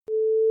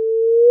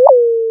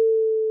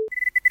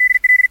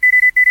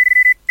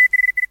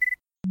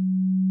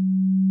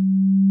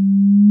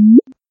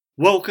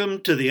Welcome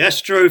to the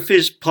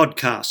Astrophiz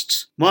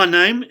podcasts. My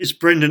name is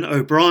Brendan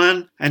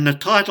O'Brien, and the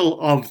title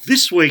of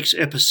this week's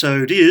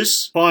episode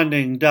is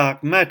Finding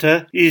Dark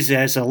Matter is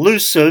as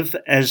elusive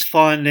as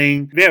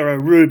finding Vera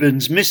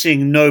Rubin's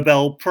missing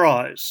Nobel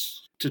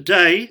Prize.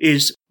 Today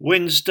is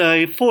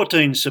Wednesday,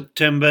 14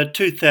 September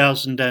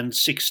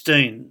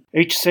 2016.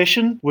 Each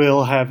session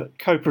we'll have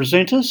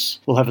co-presenters.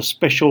 We'll have a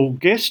special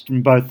guest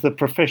from both the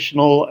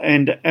professional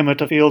and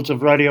amateur fields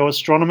of radio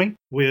astronomy.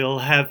 We'll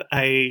have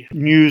a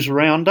news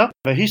roundup,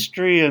 a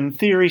history and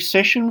theory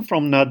session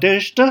from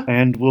Nadezhda,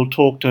 and we'll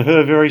talk to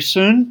her very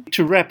soon.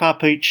 To wrap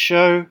up each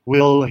show,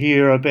 we'll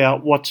hear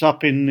about what's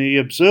up in the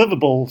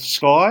observable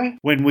sky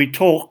when we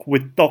talk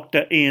with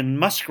Dr. Ian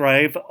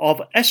Musgrave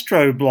of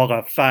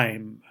Astroblogger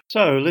fame.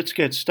 So let's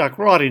get stuck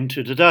right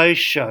into today's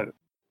show.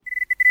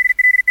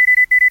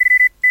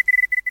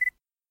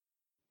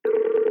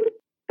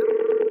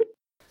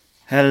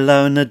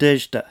 Hello,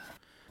 Nadezhda.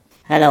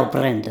 Hello,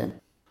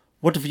 Brendan.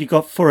 What have you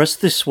got for us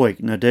this week,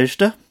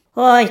 Nadezhda?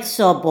 Oh, it's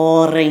so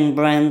boring,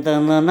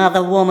 Brendan.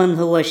 Another woman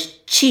who was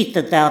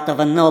cheated out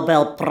of a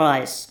Nobel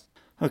Prize.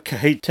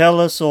 Okay, tell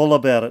us all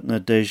about it,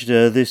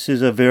 Nadezhda. This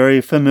is a very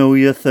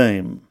familiar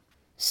theme.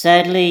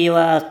 Sadly, you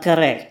are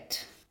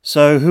correct.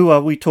 So who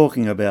are we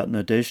talking about,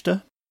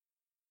 Nadezhda?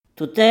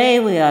 Today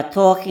we are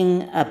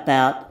talking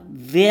about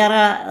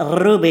Vera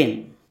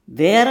Rubin.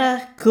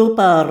 Vera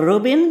Cooper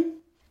Rubin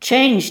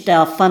changed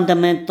our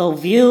fundamental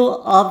view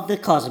of the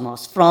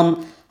cosmos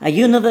from a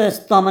universe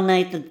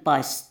dominated by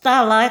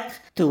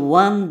starlight to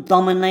one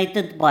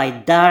dominated by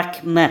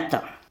dark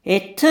matter.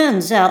 It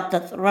turns out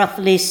that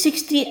roughly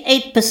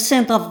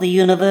 68% of the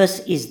universe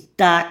is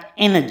dark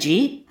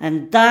energy,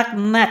 and dark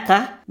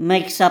matter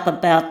makes up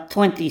about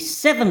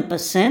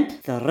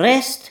 27%. The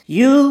rest,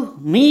 you,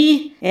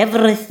 me,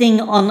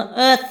 everything on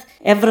Earth,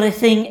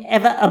 everything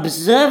ever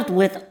observed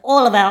with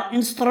all of our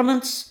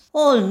instruments,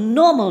 all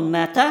normal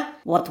matter,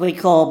 what we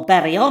call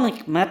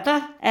baryonic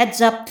matter,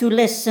 adds up to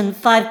less than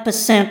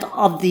 5%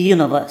 of the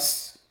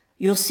universe.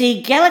 You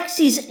see,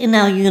 galaxies in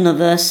our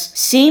universe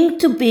seem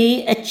to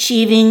be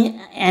achieving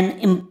an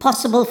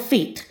impossible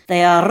feat.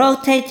 They are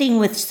rotating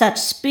with such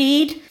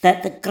speed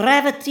that the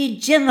gravity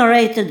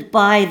generated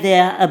by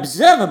their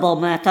observable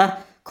matter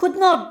could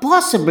not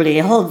possibly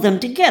hold them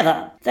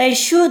together. They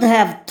should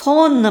have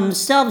torn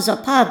themselves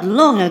apart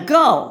long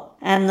ago.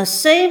 And the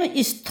same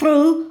is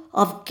true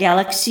of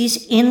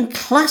galaxies in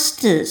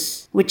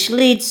clusters, which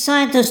leads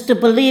scientists to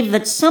believe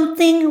that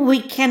something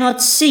we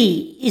cannot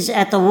see is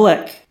at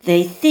work.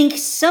 They think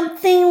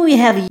something we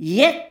have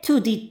yet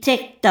to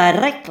detect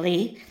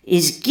directly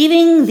is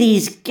giving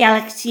these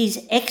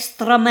galaxies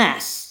extra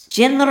mass,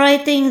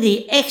 generating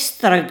the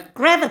extra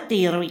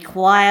gravity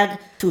required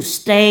to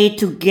stay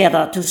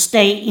together, to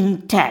stay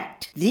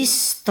intact. This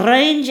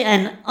strange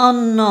and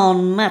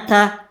unknown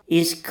matter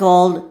is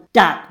called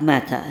dark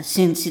matter,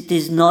 since it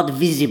is not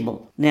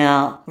visible.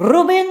 Now,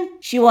 Rubin,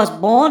 she was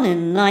born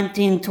in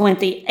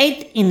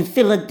 1928 in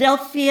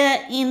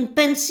Philadelphia in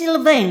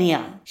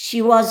Pennsylvania.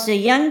 She was the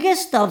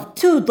youngest of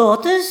two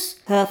daughters.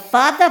 Her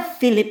father,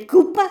 Philip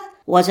Cooper,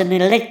 was an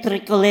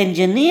electrical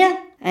engineer,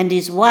 and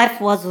his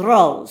wife was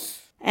Rose.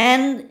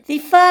 And the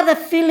father,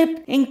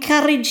 Philip,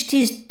 encouraged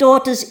his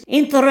daughter's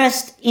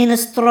interest in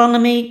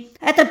astronomy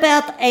at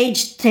about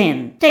age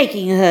 10,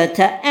 taking her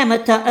to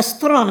amateur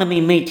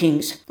astronomy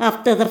meetings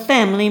after the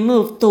family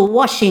moved to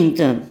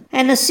Washington,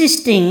 and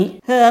assisting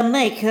her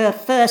make her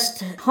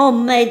first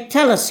homemade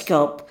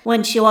telescope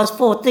when she was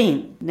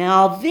 14.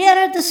 Now,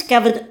 Vera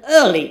discovered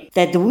early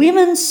that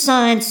women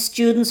science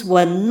students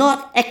were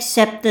not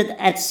accepted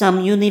at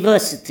some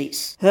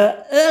universities.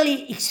 Her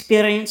early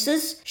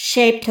experiences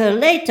shaped her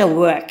later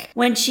work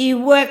when she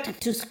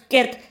worked to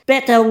get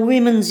better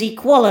women's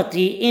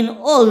equality in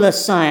all the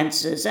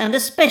sciences, and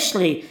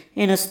especially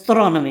in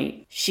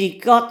astronomy. She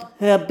got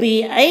her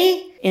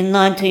BA in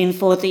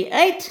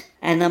 1948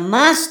 and a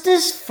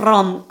master's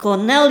from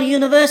Cornell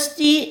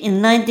University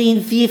in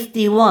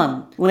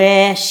 1951,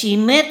 where she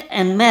met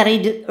and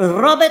married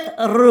Robert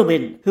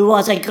Rubin, who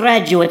was a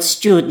graduate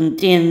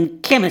student in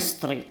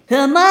chemistry.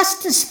 Her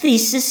master's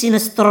thesis in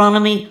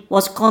astronomy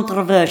was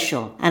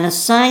controversial and a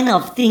sign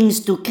of things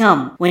to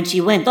come when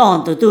she went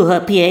on to do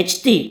her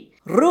PhD.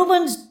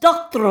 Rubin's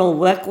doctoral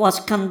work was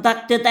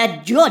conducted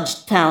at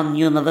Georgetown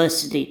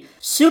University,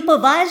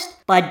 supervised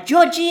by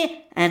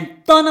Georgy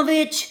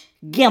Antonovich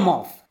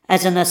Gamov.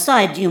 As an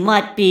aside, you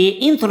might be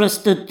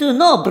interested to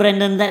know,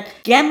 Brendan, that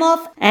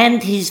Gamov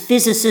and his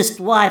physicist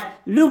wife,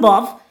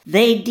 Lyubov,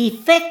 they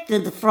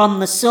defected from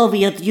the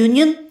Soviet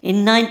Union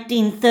in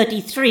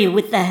 1933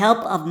 with the help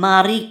of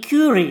Marie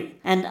Curie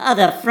and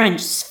other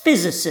French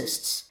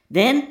physicists.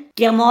 Then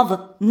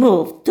Gamov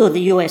moved to the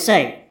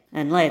USA.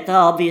 And later,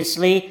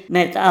 obviously,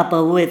 met up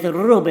with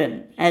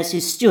Rubin as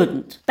his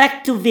student.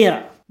 Back to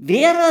Vera.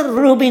 Vera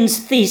Rubin's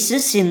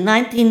thesis in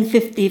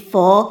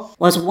 1954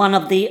 was one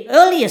of the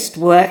earliest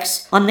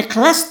works on the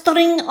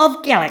clustering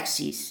of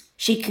galaxies.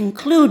 she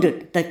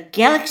concluded that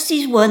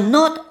galaxies were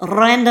not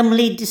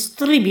randomly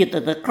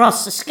distributed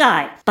across the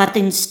sky, but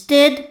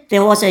instead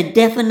there was a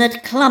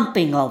definite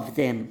clumping of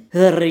them.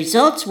 Her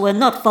results were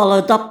not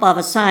followed up by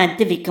the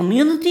scientific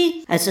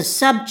community, as the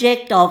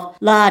subject of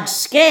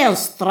large-scale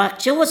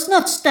structure was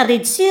not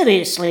studied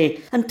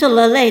seriously until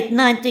the late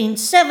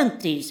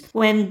 1970s,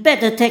 when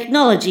better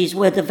technologies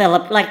were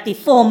developed, like the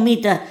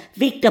 4-meter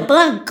Victor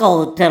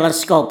Blanco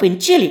telescope in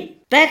Chile.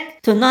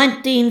 Back to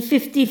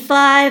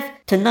 1955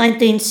 to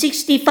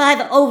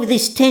 1965, over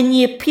this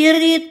 10-year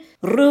period,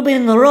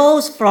 Rubin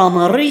rose from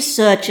a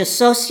research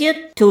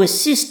associate to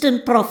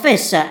assistant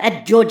professor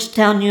at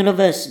Georgetown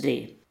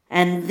University.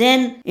 And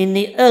then in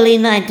the early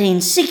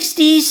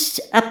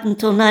 1960s, up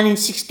until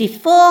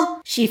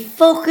 1964, she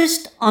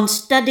focused on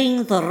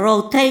studying the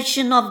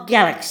rotation of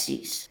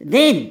galaxies.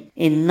 Then,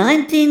 in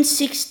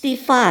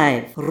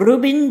 1965,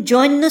 Rubin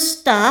joined the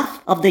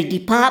staff of the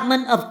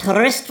Department of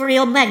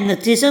Terrestrial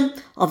Magnetism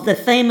of the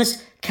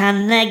famous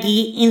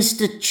Carnegie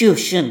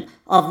Institution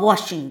of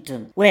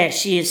Washington, where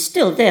she is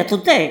still there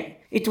today.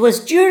 It was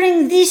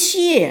during this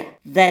year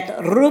that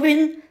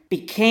Rubin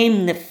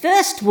became the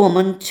first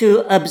woman to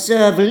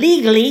observe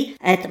legally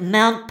at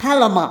Mount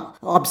Palomar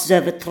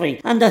Observatory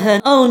under her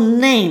own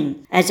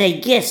name as a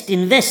guest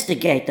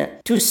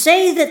investigator. To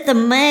say that the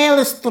male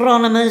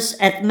astronomers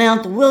at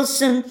Mount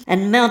Wilson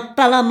and Mount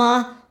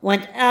Palomar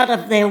went out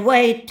of their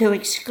way to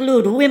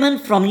exclude women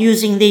from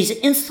using these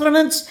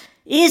instruments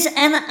is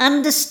an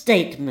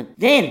understatement.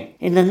 Then,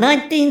 in the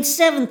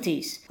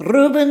 1970s,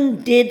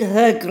 Rubin did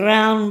her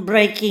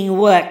groundbreaking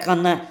work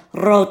on the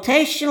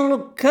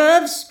rotational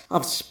curves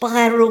of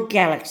spiral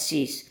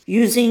galaxies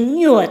using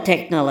newer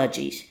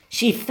technologies.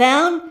 She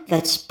found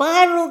that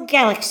spiral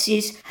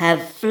galaxies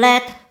have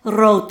flat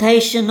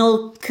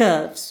rotational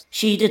curves.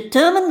 She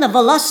determined the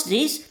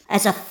velocities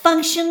as a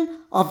function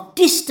of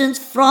distance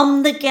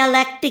from the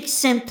galactic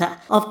center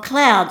of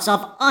clouds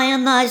of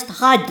ionized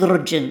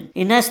hydrogen.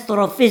 In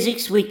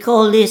astrophysics, we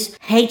call this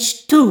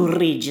H2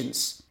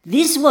 regions.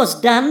 This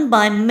was done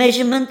by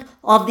measurement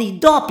of the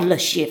Doppler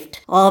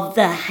shift of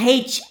the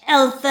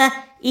H-alpha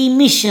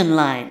emission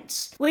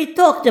lines. We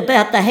talked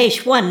about the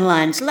H1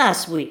 lines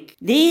last week.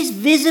 These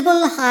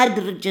visible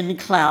hydrogen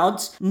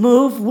clouds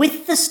move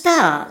with the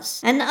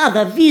stars and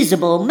other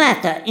visible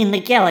matter in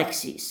the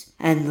galaxies.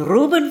 And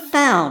Rubin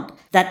found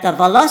that the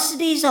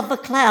velocities of the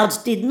clouds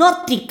did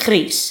not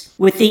decrease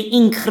with the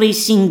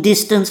increasing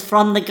distance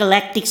from the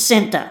galactic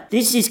center.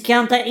 This is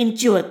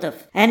counterintuitive,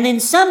 and in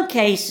some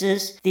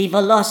cases, the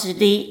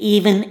velocity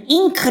even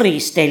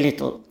increased a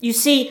little. You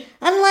see,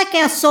 unlike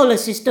our solar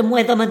system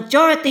where the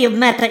majority of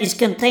matter is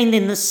contained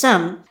in the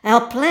sun,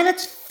 our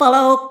planets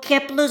follow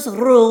Kepler's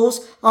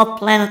rules of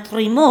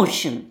planetary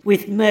motion,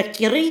 with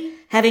Mercury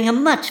having a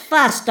much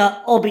faster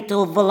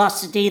orbital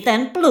velocity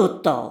than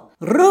Pluto.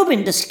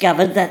 Rubin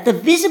discovered that the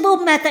visible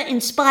matter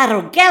in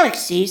spiral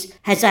galaxies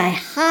has a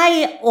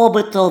high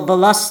orbital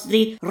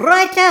velocity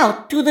right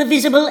out to the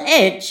visible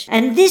edge,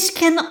 and this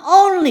can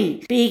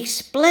only be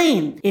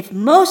explained if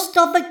most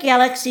of the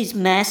galaxy's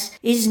mass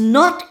is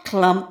not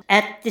clumped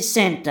at the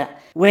center,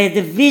 where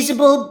the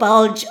visible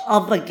bulge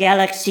of the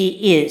galaxy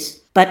is.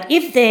 But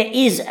if there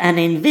is an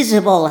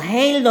invisible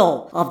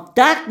halo of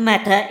dark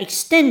matter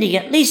extending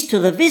at least to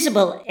the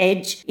visible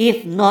edge,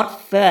 if not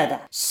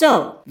further.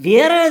 So,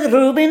 Vera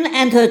Rubin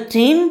and her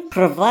team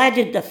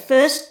provided the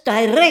first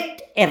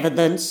direct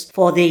evidence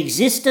for the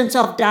existence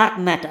of dark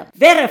matter,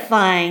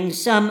 verifying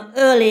some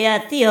earlier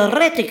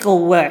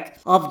theoretical work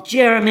of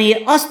Jeremy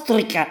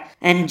Ostrica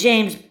and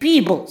James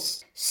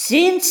Peebles.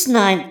 Since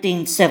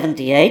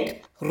 1978,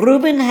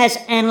 Rubin has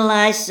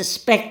analyzed the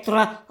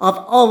spectra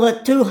of over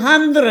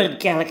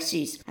 200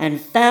 galaxies and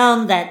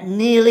found that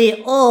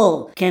nearly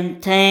all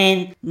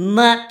contain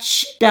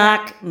much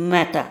dark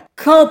matter,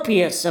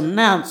 copious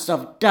amounts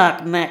of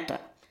dark matter.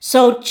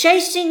 So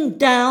chasing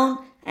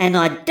down and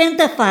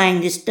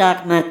identifying this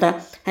dark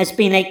matter has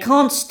been a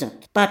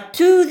constant, but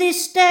to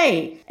this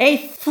day, a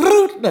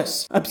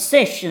fruitless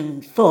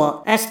obsession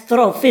for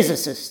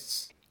astrophysicists.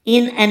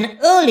 In an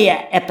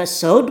earlier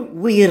episode,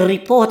 we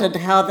reported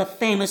how the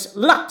famous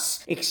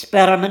LUX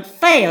experiment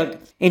failed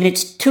in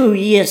its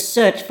 2-year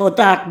search for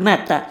dark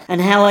matter,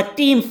 and how a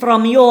team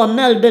from your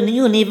Melbourne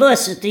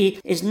University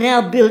is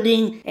now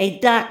building a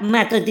dark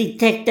matter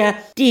detector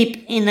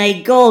deep in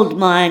a gold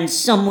mine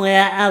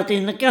somewhere out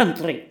in the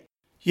country.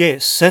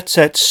 Yes, that's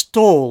at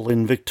Stawell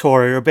in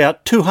Victoria,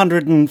 about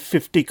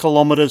 250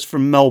 kilometres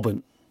from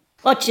Melbourne.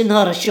 Очень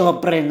хорошо,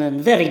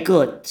 Brendan. Very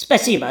good.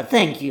 Спасибо.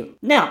 Thank you.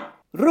 Now,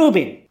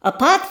 Rubin.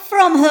 Apart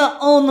from her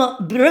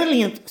own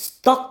brilliant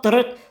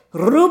doctorate,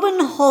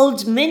 Rubin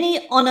holds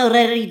many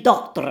honorary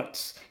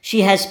doctorates.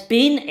 She has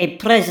been a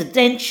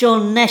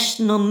Presidential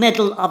National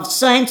Medal of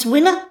Science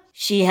winner.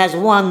 She has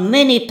won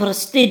many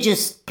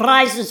prestigious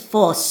prizes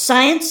for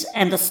science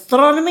and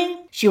astronomy.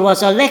 She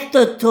was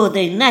elected to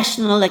the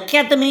National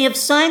Academy of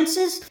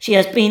Sciences. She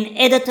has been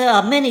editor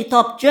of many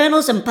top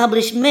journals and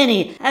published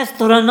many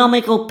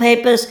astronomical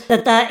papers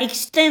that are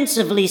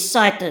extensively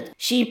cited.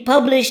 She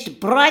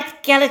published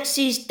Bright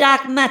Galaxies,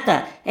 Dark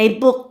Matter, a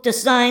book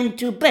designed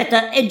to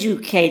better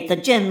educate the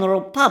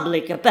general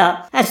public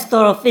about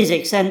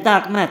astrophysics and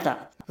dark matter.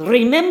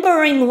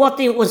 Remembering what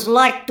it was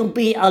like to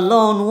be a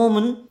lone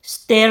woman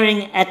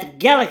staring at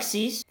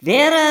galaxies,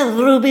 Vera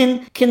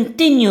Rubin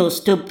continues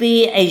to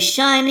be a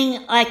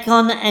shining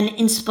icon and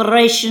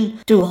inspiration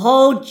to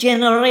whole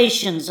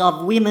generations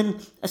of women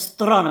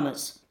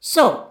astronomers.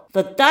 So,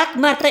 the dark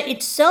matter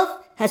itself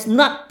has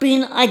not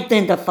been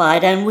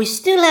identified, and we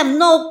still have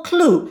no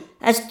clue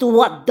as to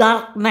what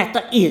dark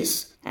matter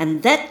is.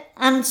 And that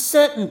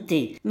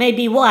uncertainty may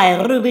be why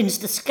Rubin's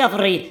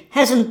discovery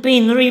hasn't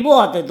been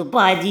rewarded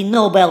by the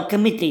Nobel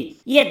Committee.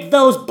 Yet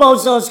those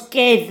bozos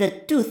gave the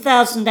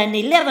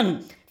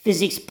 2011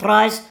 Physics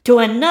Prize to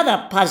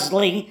another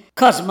puzzling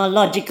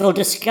cosmological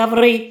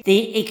discovery,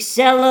 the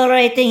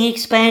accelerating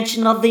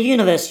expansion of the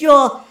universe.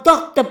 Your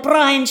Dr.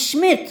 Brian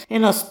Schmidt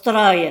in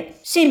Australia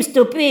seems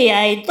to be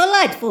a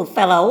delightful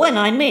fellow when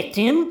I met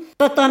him,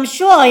 but I'm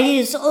sure he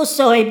is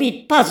also a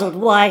bit puzzled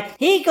why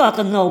he got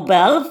a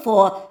Nobel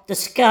for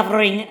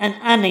discovering an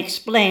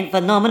unexplained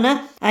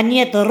phenomena, and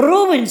yet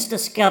Rubin's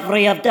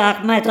discovery of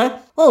dark matter,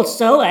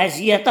 also as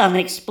yet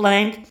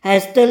unexplained,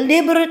 has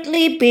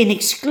deliberately been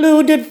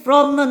excluded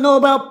from the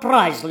Nobel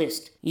Prize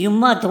list. You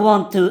might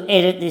want to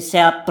edit this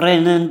out,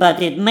 Brendan,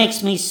 but it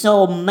makes me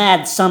so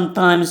mad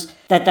sometimes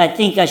that I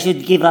think I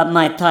should give up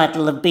my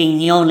title of being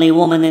the only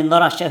woman in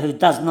Russia who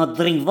does not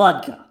drink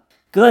vodka.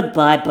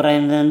 Goodbye,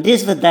 Brendan.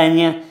 This is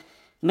Vidania.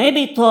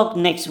 Maybe talk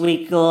next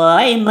week, or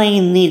I may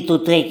need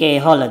to take a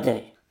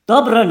holiday.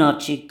 Dobro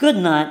noci. Good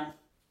night.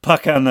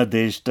 Paka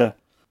Nadezhda.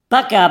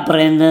 Paka,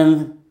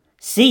 Brendan.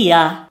 See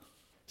ya.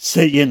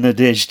 See you,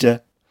 Nadezhda.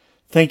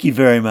 Thank you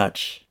very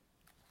much.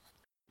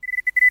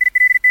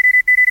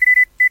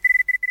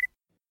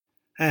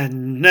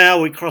 And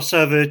now we cross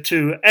over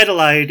to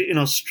Adelaide in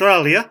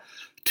Australia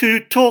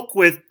to talk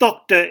with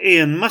Dr.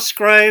 Ian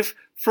Musgrave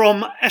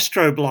from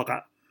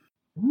Astroblogger.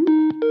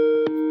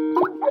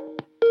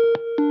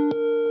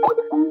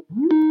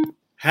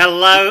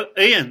 Hello,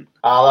 Ian.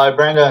 Hello,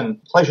 Brendan.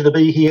 Pleasure to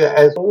be here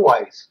as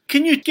always.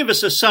 Can you give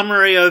us a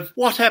summary of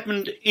what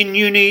happened in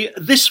uni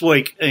this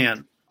week,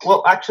 Ian?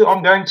 Well, actually,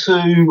 I'm going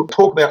to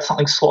talk about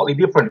something slightly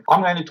different.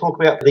 I'm going to talk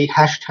about the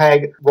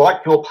hashtag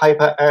Write Your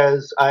Paper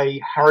as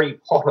a Harry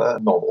Potter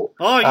novel.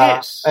 Oh,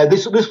 yes.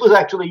 This was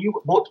actually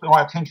brought to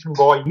my attention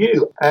by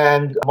you,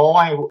 and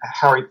my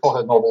Harry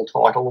Potter novel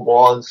title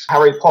was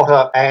Harry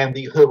Potter and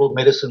the Herbal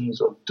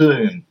Medicines of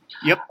Doom.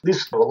 Yep.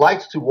 This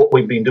relates to what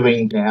we've been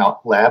doing in our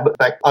lab. In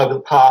fact, over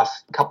the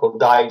past couple of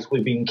days,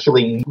 we've been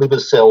killing liver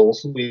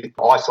cells with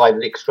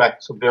isolated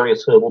extracts of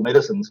various herbal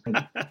medicines. In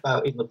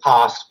the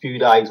past few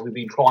days, we've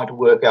been trying to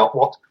work out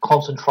what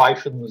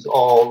concentrations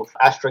of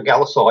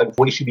astragaloside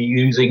we should be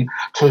using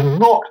to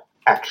not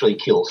actually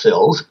kill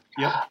cells.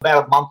 Yep.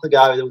 About a month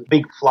ago, there was a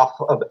big fluff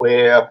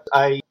where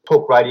a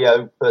talk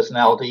radio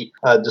personality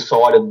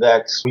decided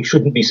that we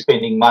shouldn't be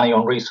spending money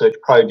on research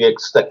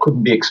projects that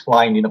couldn't be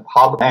explained in a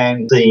pub,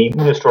 and the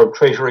Minister of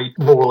Treasury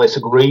more or less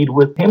agreed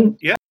with him.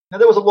 Yep. Now,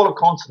 there was a lot of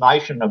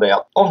consternation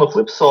about. On the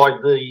flip side,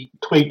 the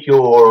tweet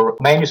your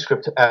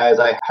manuscript as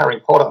a Harry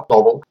Potter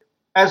novel.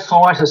 As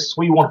scientists,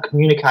 we want to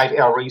communicate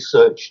our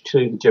research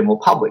to the general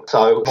public.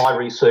 So my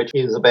research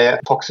is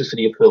about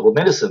toxicity of herbal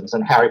medicines,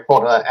 and Harry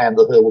Potter and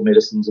the Herbal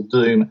Medicines of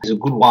Doom is a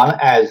good one,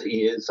 as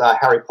is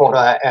Harry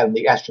Potter and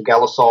the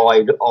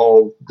astragaloside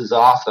of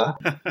disaster.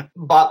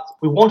 But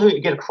we want to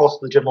get across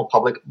to the general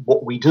public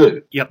what we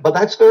do. Yep. But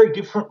that's very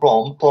different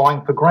from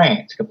applying for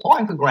grants. In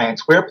applying for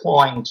grants, we're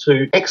applying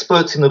to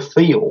experts in the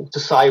field to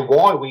say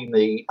why we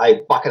need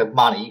a bucket of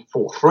money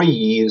for 3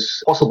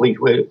 years, possibly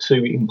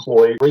to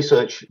employ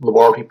research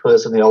laboratory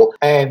personnel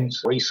and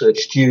research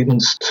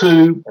students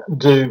to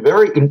do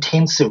very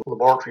intensive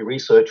laboratory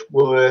research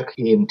work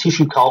in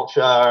tissue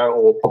culture,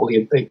 or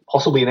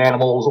possibly in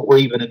animals, or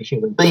even in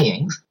human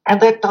beings.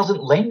 And that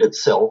doesn't lend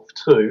itself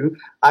to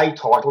a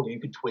title you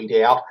could tweet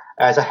out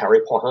as a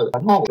Harry Potter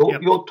novel.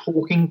 Yep. You're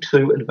talking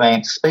to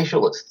advanced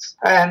specialists.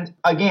 And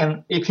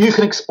again, if you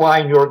can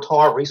explain your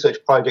entire research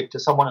project to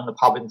someone in the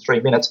pub in 3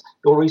 minutes,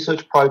 your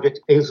research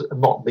project is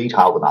not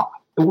detailed enough.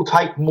 It will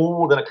take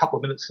more than a couple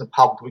of minutes in a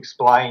pub to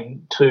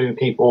explain to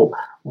people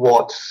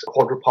what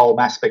quadrupole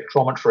mass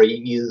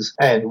spectrometry is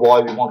and why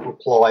we want to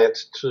apply it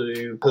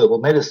to herbal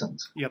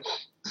medicines. Yep.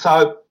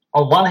 So,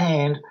 on one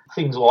hand,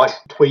 things like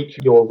tweet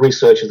your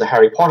research as a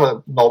Harry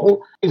Potter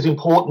novel is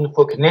important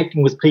for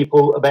connecting with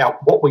people about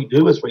what we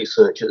do as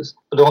researchers.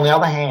 But on the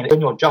other hand,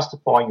 when you're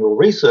justifying your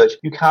research,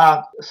 you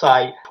can't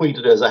say tweet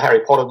it as a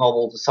Harry Potter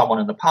novel to someone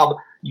in a pub.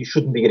 You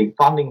shouldn't be getting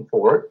funding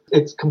for it.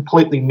 It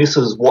completely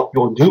misses what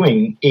you're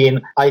doing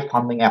in a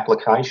funding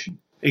application.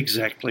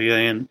 Exactly,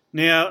 Ian.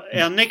 Now,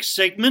 our next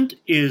segment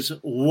is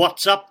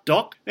What's Up,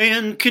 Doc?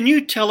 Ian, can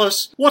you tell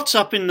us what's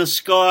up in the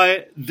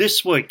sky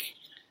this week?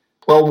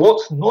 Well,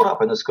 what's not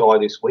up in the sky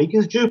this week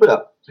is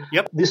Jupiter.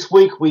 Yep. This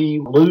week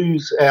we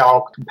lose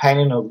our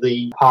companion of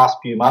the past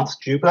few months,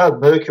 Jupiter.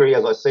 Mercury,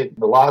 as I said in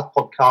the last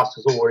podcast,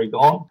 has already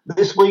gone.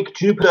 This week,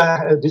 Jupiter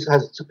has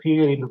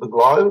disappeared into the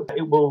globe.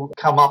 It will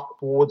come up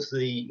towards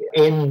the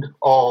end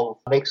of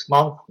next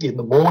month in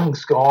the morning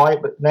sky,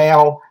 but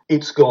now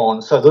it's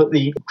gone. So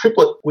the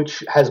triplet,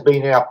 which has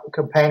been our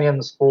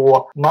companions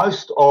for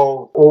most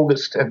of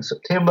August and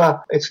September,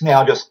 it's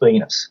now just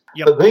Venus.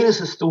 Yep. But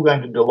Venus is still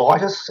going to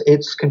delight us.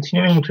 It's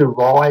continuing to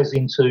rise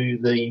into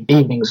the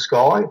evening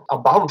sky.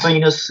 Above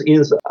Venus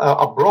is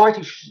a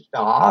brightish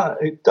star.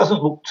 It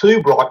doesn't look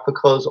too bright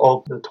because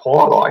of the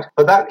twilight,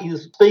 but that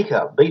is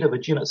Spica, Beta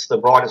Virginis, the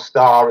brightest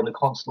star in the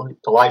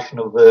constellation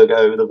of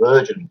Virgo, the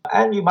Virgin.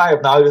 And you may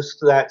have noticed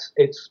that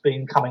it's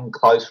been coming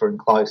closer and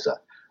closer.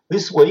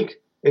 This week,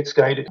 it's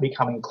going to be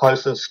coming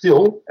closer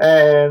still,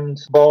 and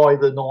by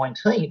the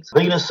 19th,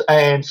 Venus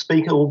and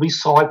Spica will be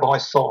side by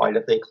side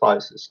at their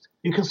closest.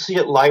 You can see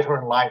it later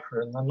and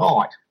later in the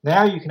night.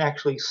 Now you can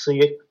actually see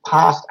it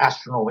past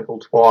astronomical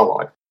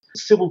twilight.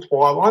 Civil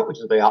twilight, which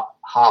is about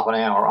half an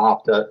hour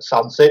after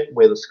sunset,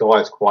 where the sky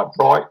is quite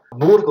bright.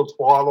 Nautical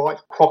twilight,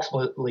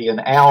 approximately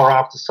an hour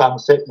after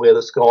sunset, where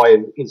the sky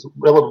is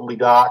relatively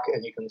dark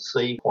and you can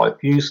see quite a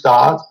few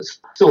stars. It's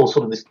still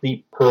sort of this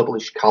deep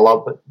purplish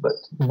colour, but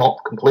not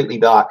completely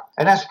dark.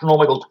 And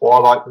astronomical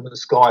twilight, when the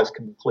sky is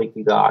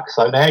completely dark.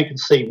 So now you can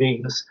see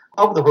Venus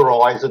above the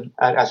horizon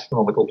at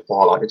astronomical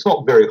twilight. It's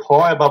not very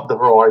high above the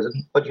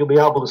horizon, but you'll be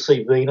able to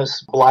see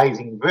Venus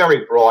blazing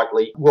very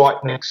brightly right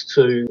next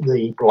to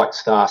the bright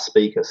star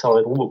Spica. So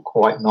it'll look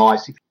quite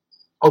nice.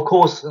 Of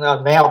course, now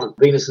that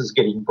Venus is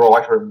getting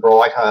brighter and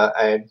brighter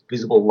and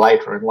visible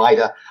later and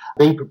later,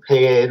 be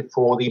prepared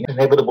for the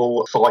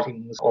inevitable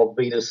sightings of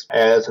Venus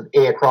as an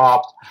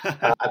aircraft,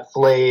 a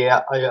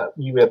flare, a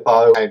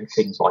UFO, and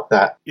things like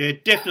that. Yeah,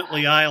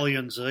 definitely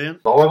aliens, Ian.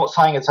 I'm not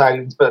saying it's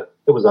aliens, but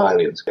it was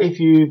aliens. If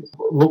you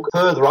look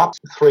further up,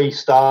 3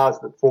 stars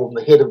that form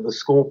the head of the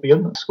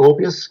Scorpion,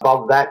 Scorpius.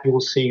 Above that, you'll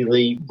see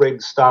the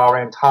red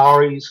star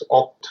Antares.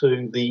 Off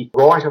to the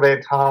right of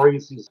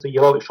Antares is the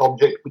yellowish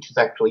object, which is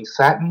actually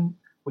Saturn,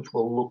 which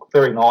will look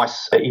very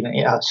nice in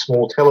a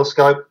small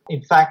telescope.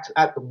 In fact,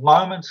 at the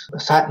moment,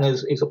 Saturn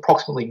is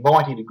approximately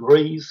 90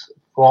 degrees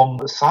from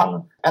the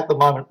Sun. At the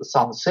moment the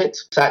Sun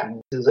sets,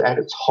 Saturn is at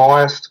its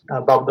highest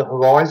above the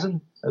horizon.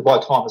 And by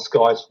the time the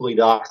sky is fully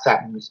dark,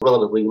 Saturn is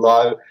relatively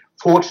low.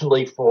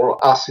 Fortunately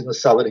for us in the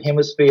southern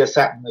hemisphere,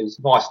 Saturn is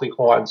nicely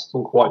high and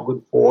still quite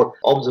good for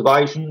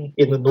observation.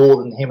 In the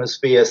northern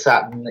hemisphere,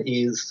 Saturn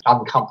is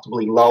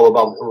uncomfortably low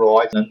above the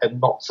horizon and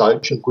not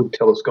such a good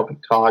telescopic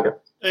target.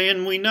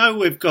 Ian, we know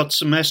we've got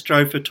some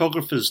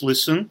astrophotographers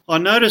listen. I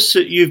noticed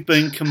that you've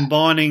been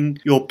combining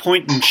your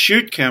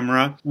point-and-shoot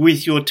camera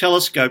with your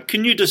telescope.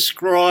 Can you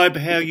describe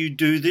how you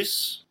do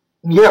this?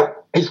 Yeah,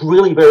 it's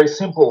really very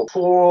simple.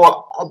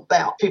 For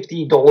about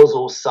 $50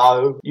 or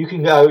so, you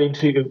can go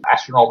into your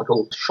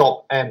astronomical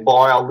shop and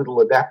buy a little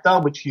adapter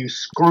which you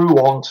screw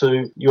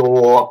onto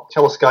your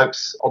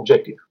telescope's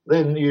objective.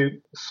 Then you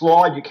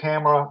slide your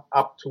camera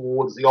up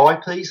towards the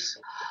eyepiece.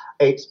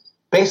 It's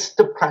best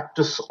to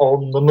practice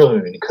on the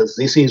moon because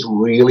this is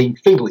really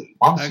fiddly.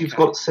 Once you've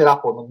got it set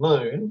up on the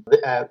moon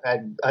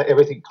and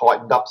everything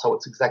tightened up so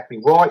it's exactly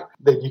right,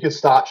 then you can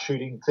start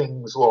shooting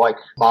things like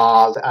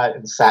Mars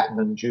and Saturn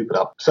and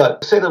Jupiter. So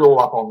set it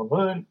all up on the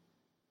moon.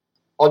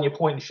 On your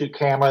point-and-shoot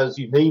cameras,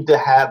 you need to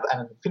have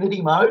an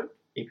infinity mode.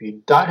 If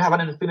you don't have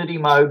an infinity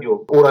mode,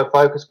 your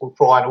autofocus will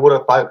try an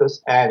autofocus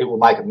and it will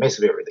make a mess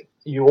of everything.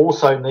 You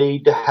also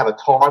need to have a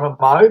timer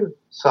mode.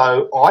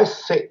 So I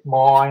set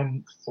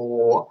mine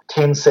for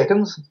 10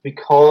 seconds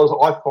because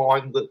I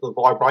find that the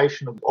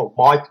vibration of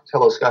my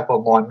telescope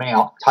on my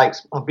mount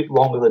takes a bit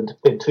longer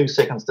than 2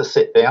 seconds to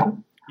set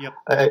down. Yep.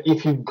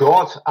 If you've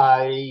got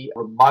a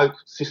remote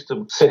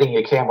system setting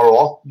your camera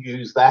off,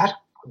 use that.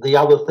 The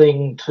other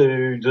thing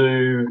to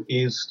do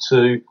is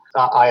to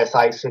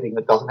ASA setting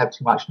that doesn't have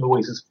too much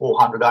noise is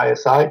 400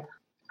 ASA.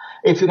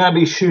 If you're going to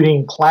be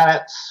shooting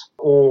planets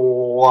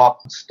or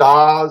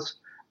stars,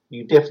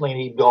 you definitely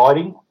need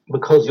guiding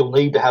because you'll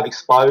need to have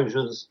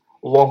exposures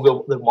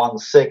longer than 1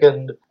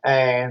 second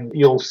and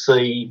you'll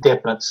see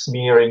definite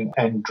smearing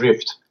and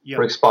drift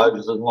for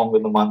exposures longer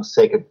than 1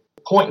 second.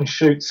 Point and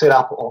shoot set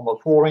up on the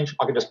 4-inch.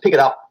 I can just pick it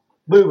up,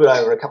 move it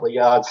over a couple of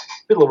yards,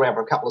 fiddle around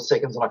for a couple of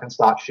seconds and I can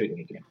start shooting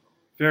again.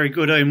 Very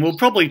good, Ian. We'll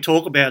probably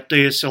talk about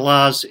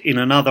DSLRs in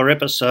another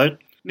episode.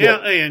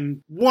 Now,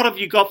 Ian, what have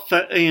you got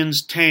for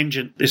Ian's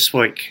tangent this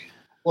week?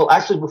 Well,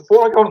 actually,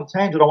 before I go on the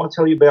tangent, I want to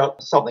tell you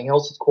about something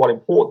else that's quite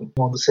important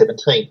on the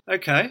 17th.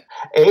 Okay.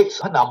 It's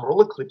a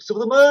penumbral eclipse of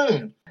the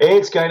moon.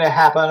 It's going to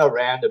happen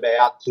around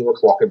about 2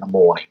 o'clock in the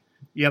morning.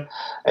 Yep.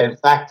 In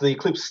fact, the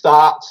eclipse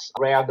starts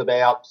around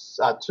about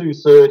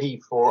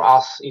 2:30 for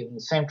us in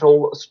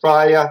central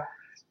Australia.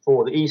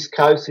 For the East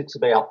Coast, it's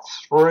about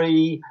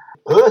 3.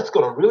 Perth's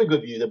got a really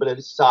good view there, but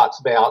it starts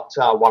about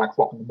 1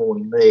 o'clock in the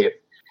morning there.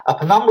 A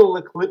penumbral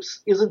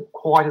eclipse isn't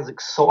quite as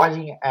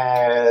exciting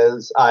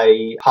as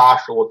a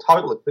partial or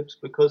total eclipse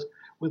because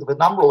With a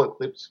penumbral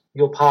eclipse,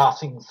 you're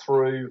passing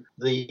through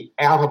the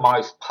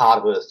outermost part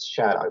of Earth's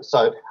shadow.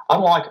 So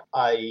unlike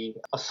a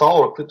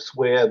solar eclipse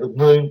where the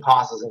moon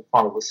passes in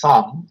front of the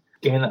sun,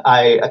 in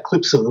an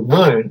eclipse of the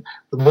moon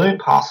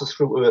passes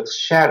through Earth's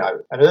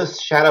shadow. And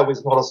Earth's shadow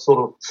is not a sort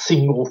of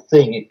single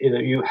thing.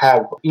 You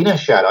have inner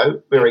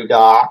shadow, very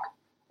dark,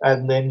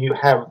 and then you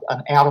have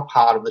an outer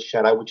part of the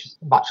shadow which is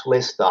much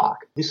less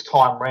dark. This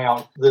time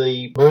round,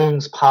 the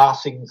moon's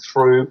passing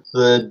through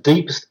the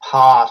deepest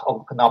part of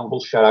the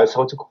penumbral shadow,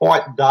 so it's a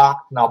quite dark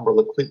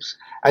penumbral eclipse,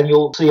 and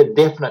you'll see a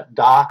definite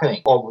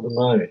darkening of the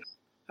moon.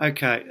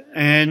 Okay,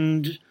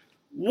 and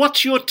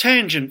what's your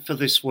tangent for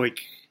this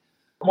week?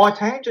 My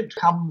tangent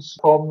comes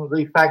from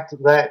the fact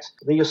that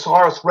the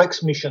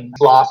OSIRIS-REx mission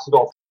blasted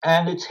off,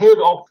 and it's headed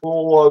off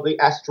for the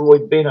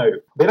asteroid Bennu.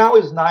 Bennu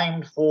is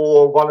named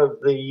for one of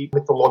the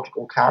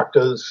mythological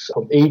characters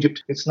from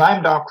Egypt. It's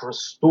named after a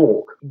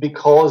stork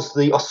because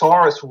the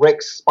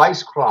OSIRIS-REx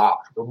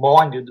spacecraft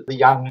reminded the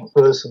young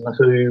person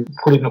who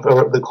put in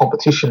the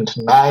competition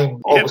to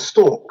name of a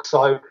stork.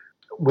 So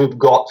we've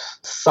got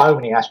so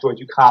many asteroids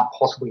you can't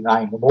possibly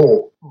name them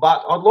all.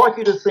 But I'd like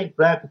you to think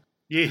that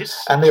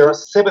yes. And there are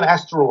 7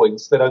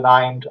 asteroids that are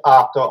named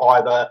after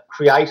either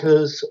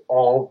creators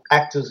of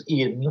actors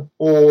in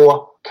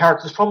or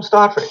characters from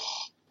Star Trek.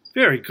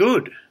 Very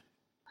good.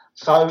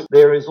 So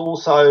there is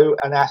also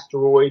an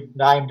asteroid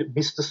named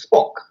Mr.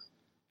 Spock.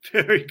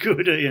 Very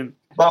good, Ian.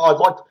 But I'd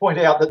like to point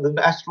out that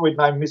the asteroid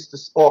named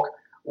Mr. Spock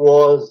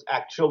was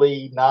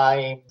actually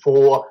named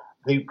for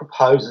the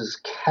proposer's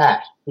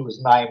cat, who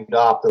was named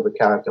after the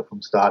character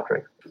from Star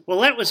Trek. Well,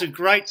 that was a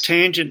great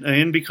tangent,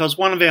 Ian, because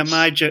one of our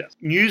major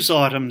news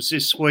items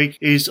this week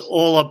is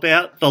all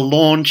about the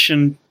launch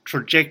and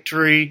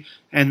trajectory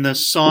and the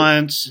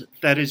science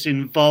that is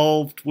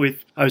involved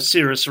with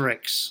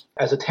OSIRIS-REx.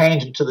 As a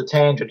tangent to the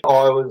tangent,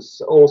 I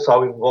was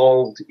also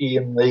involved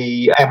in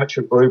the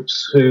amateur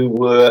groups who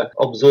were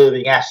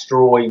observing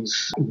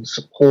asteroids in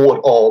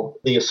support of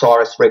the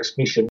OSIRIS-REx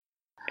mission.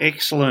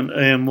 Excellent,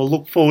 Ian. We'll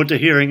look forward to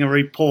hearing a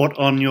report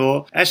on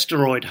your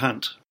asteroid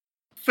hunt.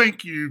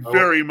 Thank you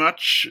very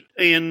much,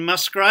 Ian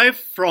Musgrave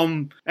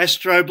from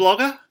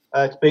Astroblogger.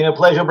 It's been a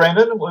pleasure,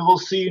 Brendan. We will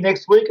see you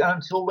next week. And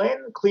until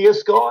then, clear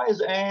skies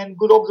and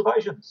good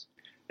observations.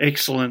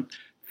 Excellent.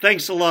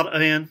 Thanks a lot,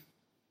 Ian.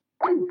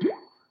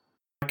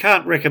 I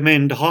can't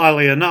recommend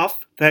highly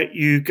enough that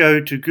you go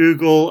to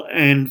Google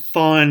and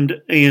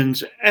find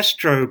Ian's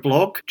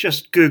Astroblog.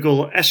 Just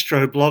Google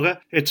Astroblogger.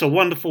 It's a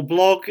wonderful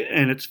blog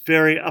and it's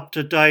very up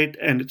to date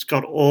and it's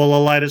got all the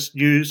latest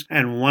news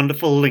and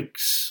wonderful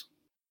links.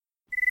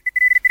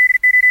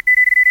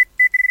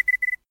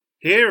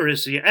 Here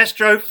is the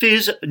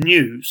AstroFizz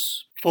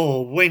news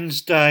for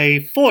Wednesday,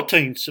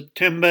 14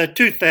 September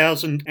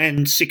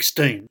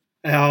 2016.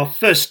 Our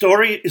first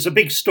story is a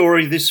big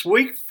story this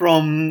week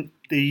from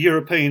the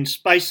European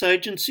Space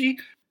Agency,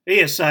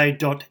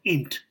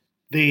 ESA.int.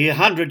 The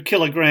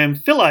 100-kilogram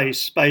Philae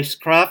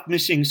spacecraft,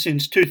 missing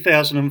since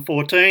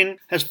 2014,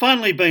 has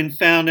finally been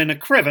found in a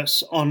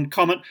crevice on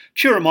comet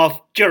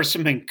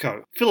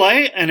Churyumov-Gerasimenko.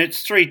 Philae and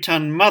its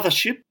 3-ton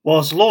mothership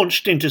was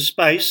launched into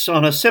space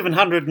on a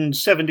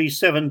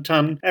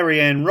 777-ton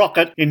Ariane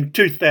rocket in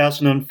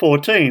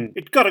 2014.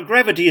 It got a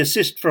gravity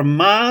assist from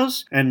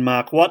Mars and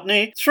Mark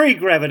Watney, 3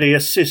 gravity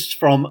assists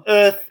from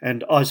Earth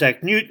and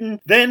Isaac Newton,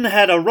 then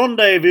had a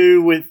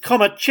rendezvous with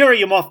comet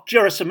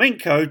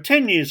Churyumov-Gerasimenko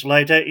 10 years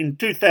later in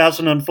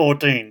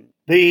 2014.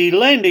 The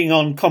landing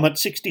on Comet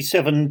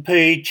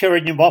 67P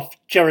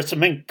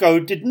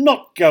Churyumov-Gerasimenko did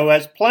not go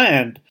as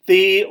planned.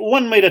 The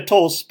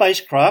 1-metre-tall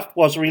spacecraft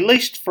was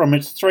released from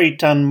its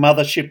 3-ton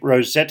mothership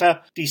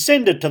Rosetta,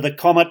 descended to the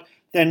comet,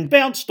 then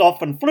bounced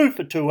off and flew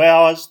for 2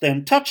 hours,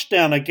 then touched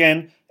down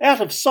again out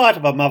of sight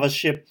of a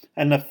mothership,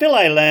 and the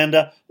Philae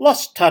lander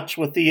lost touch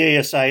with the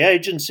ESA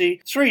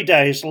agency 3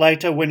 days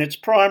later when its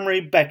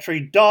primary battery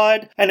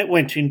died and it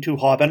went into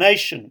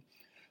hibernation.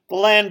 The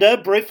lander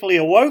briefly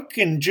awoke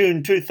in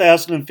June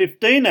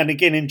 2015 and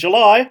again in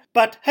July,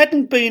 but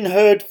hadn't been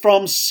heard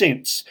from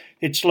since.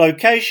 Its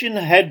location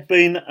had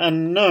been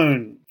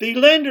unknown. The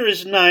lander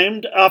is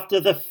named after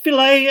the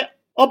Philae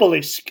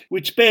obelisk,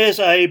 which bears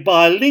a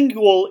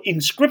bilingual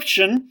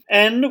inscription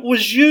and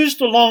was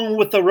used along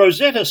with the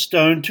Rosetta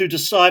Stone to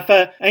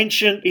decipher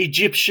ancient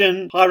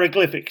Egyptian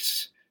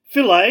hieroglyphics.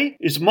 Philae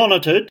is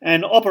monitored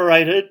and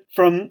operated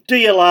from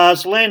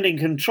DLR's Landing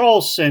Control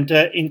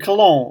Center in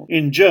Cologne,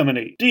 in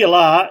Germany.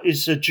 DLR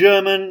is the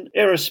German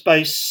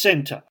Aerospace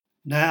Center.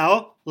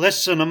 Now,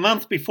 less than a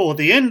month before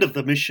the end of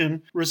the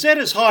mission,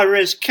 Rosetta's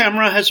high-res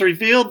camera has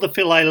revealed the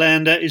Philae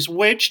lander is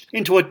wedged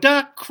into a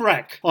dark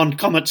crack on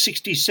Comet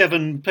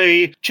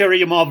 67P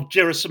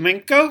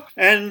Churyumov-Gerasimenko,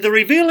 and the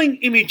revealing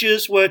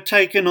images were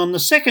taken on the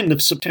 2nd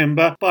of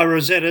September by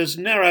Rosetta's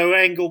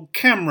narrow-angle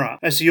camera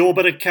as the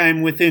orbiter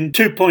came within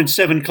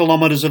 2.7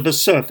 kilometres of the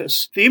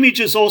surface. The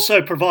images also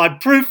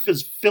provide proof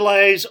of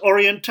Philae's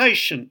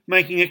orientation,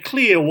 making it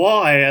clear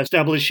why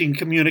establishing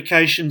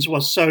communications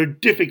was so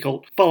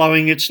difficult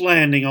following its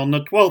landing on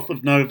the 12th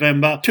of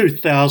November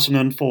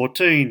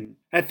 2014.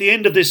 At the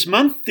end of this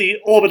month, the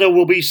orbiter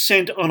will be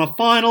sent on a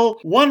final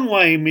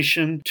one-way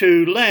mission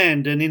to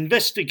land and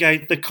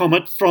investigate the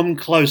comet from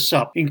close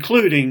up,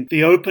 including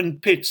the open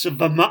pits of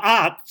the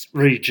Ma'at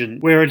region,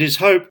 where it is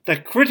hoped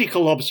that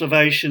critical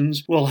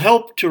observations will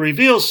help to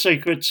reveal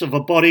secrets of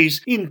a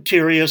body's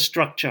interior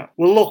structure.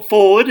 We'll look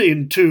forward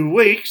in 2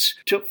 weeks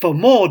for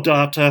more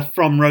data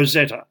from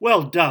Rosetta.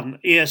 Well done,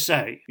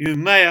 ESA. You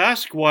may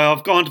ask why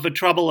I've gone to the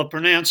trouble of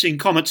pronouncing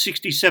Comet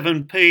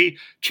 67P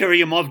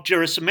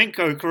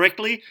Churyumov-Gerasimenko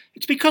correctly.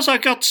 It's because I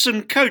got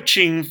some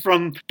coaching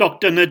from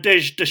Dr.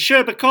 Nadezhda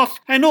Sherbakov,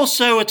 and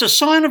also it's a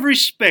sign of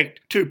respect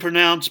to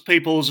pronounce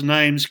people's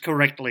names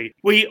correctly.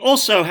 We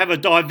also have a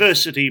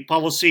diversity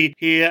policy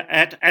here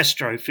at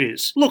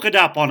Astrophys. Look it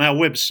up on our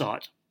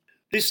website.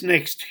 This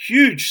next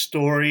huge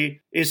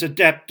story is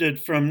adapted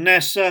from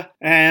NASA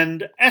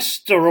and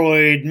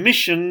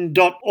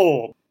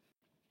asteroidmission.org.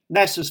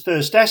 NASA's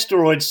first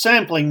asteroid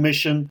sampling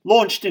mission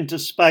launched into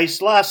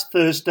space last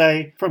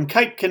Thursday from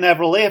Cape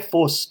Canaveral Air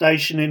Force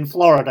Station in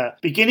Florida,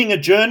 beginning a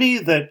journey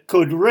that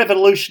could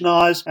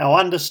revolutionize our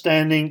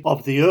understanding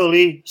of the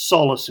early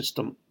solar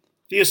system.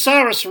 The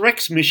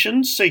OSIRIS-REx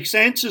mission seeks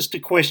answers to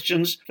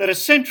questions that are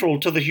central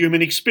to the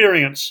human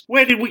experience.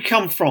 Where did we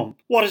come from?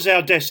 What is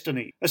our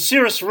destiny?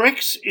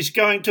 OSIRIS-REx is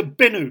going to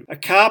Bennu, a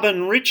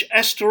carbon-rich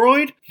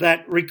asteroid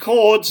that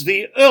records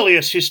the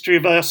earliest history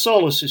of our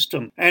solar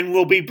system, and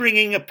will be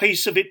bringing a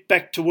piece of it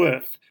back to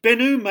Earth.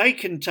 Bennu may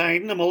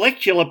contain the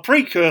molecular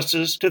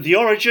precursors to the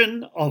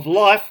origin of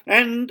life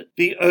and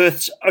the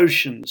Earth's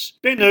oceans.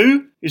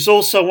 Bennu is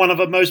also one of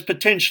the most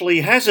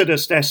potentially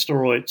hazardous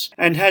asteroids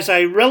and has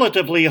a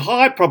relatively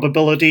high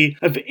probability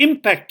of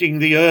impacting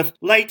the Earth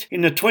late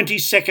in the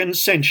 22nd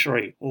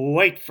century.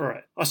 Wait for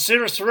it.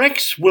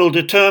 OSIRIS-REx will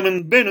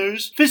determine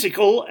Bennu's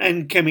physical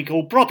and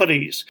chemical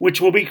properties,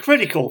 which will be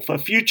critical for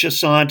future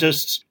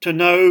scientists to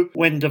know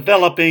when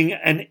developing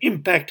an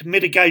impact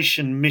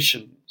mitigation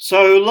mission.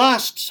 So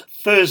last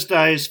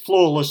Thursday's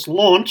flawless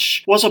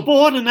launch was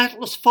aboard an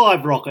Atlas V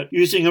rocket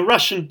using a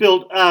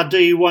Russian-built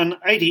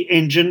RD-180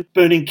 engine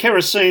burning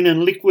kerosene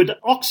and liquid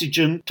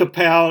oxygen to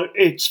power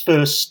its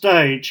first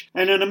stage,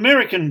 and an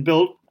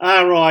American-built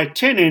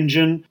RI-10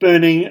 engine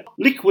burning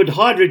liquid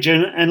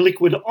hydrogen and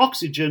liquid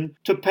oxygen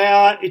to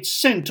power its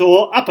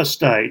Centaur upper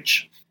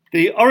stage.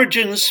 The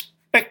Origin's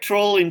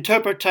Spectral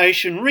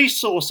Interpretation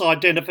Resource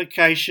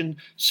Identification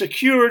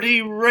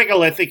Security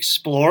Regolith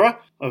Explorer,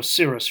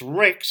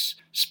 OSIRIS-REx,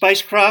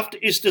 spacecraft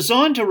is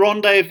designed to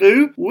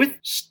rendezvous with,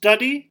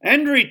 study,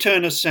 and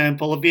return a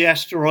sample of the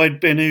asteroid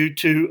Bennu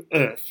to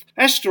Earth.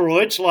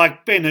 Asteroids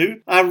like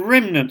Bennu are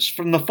remnants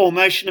from the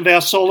formation of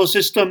our solar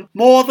system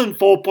more than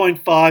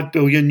 4.5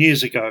 billion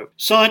years ago.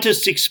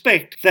 Scientists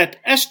expect that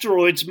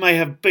asteroids may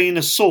have been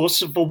a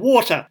source of the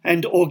water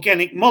and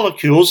organic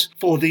molecules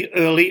for the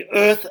early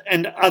Earth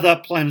and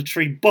other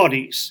planetary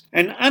bodies.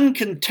 An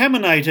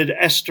uncontaminated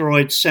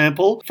asteroid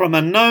sample from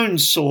a known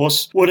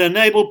source would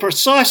enable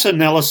precise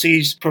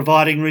analyses,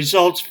 providing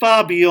results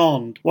far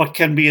beyond what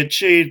can be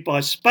achieved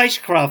by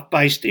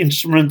spacecraft-based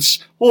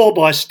instruments or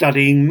by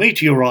studying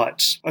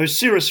meteorites.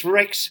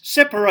 OSIRIS-REx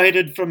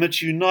separated from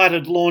its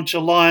United Launch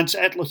Alliance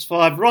Atlas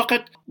V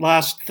rocket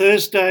last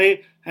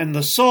Thursday, and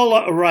the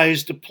solar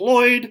arrays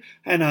deployed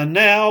and are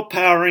now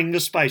powering the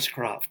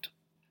spacecraft.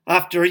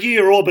 After a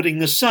year orbiting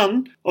the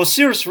Sun,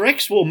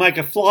 OSIRIS-REx will make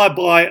a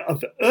flyby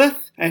of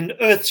Earth, and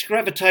Earth's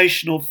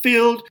gravitational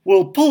field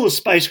will pull the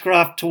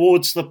spacecraft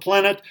towards the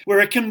planet, where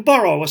it can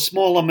borrow a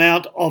small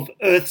amount of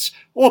Earth's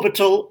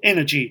orbital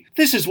energy.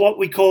 This is what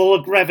we call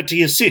a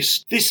gravity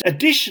assist. This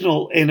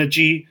additional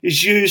energy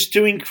is used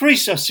to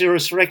increase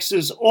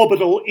OSIRIS-REx's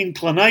orbital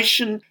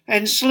inclination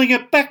and sling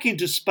it back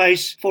into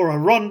space for a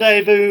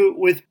rendezvous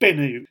with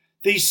Bennu.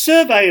 The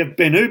survey of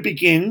Bennu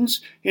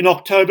begins in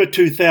October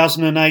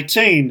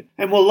 2018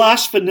 and will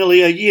last for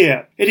nearly a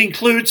year. It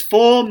includes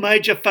 4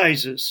 major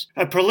phases: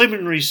 a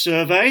preliminary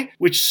survey,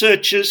 which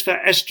searches for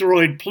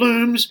asteroid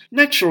plumes,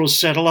 natural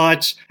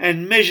satellites,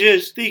 and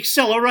measures the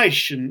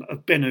acceleration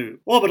of Bennu.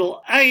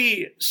 Orbital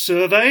A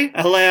survey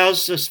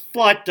allows the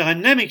flight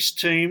dynamics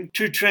team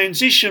to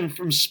transition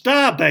from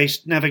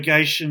star-based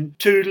navigation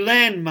to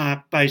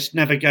landmark-based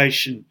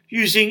navigation,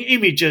 using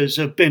images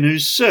of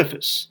Bennu's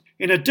surface.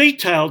 In a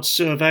detailed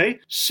survey,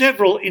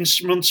 several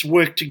instruments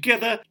work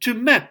together to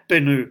map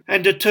Bennu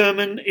and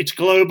determine its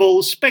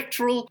global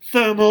spectral,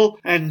 thermal,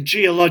 and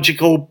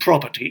geological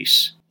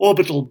properties.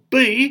 Orbital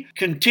B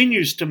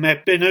continues to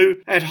map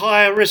Bennu at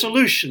higher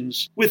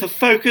resolutions, with a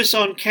focus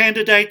on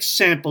candidate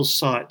sample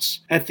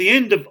sites. At the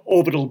end of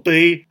Orbital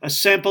B, a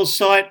sample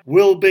site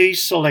will be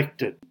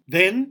selected.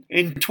 Then,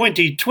 in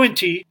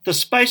 2020, the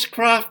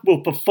spacecraft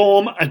will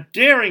perform a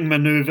daring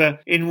maneuver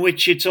in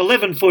which its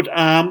 11-foot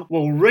arm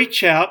will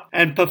reach out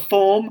and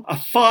perform a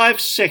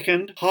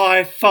 5-second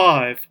high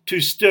five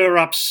to stir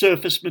up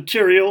surface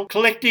material,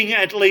 collecting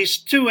at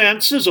least 2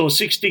 ounces or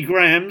 60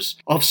 grams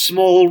of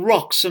small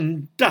rocks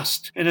and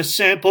dust in a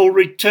sample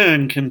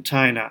return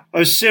container.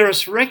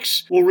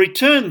 OSIRIS-REx will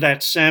return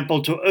that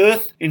sample to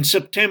Earth in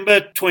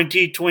September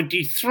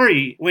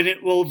 2023, when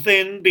it will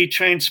then be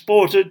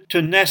transported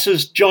to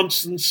NASA's John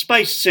Johnson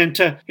Space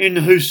Center in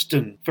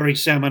Houston for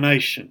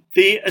examination.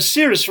 The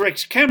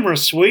OSIRIS-REx camera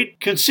suite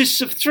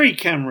consists of 3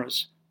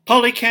 cameras: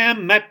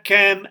 Polycam,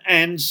 Mapcam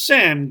and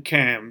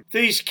Samcam.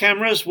 These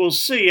cameras will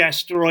see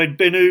asteroid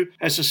Bennu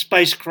as the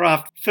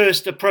spacecraft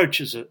first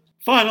approaches it.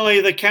 Finally,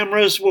 the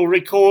cameras will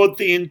record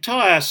the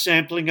entire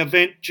sampling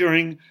event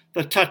during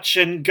the touch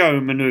and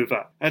go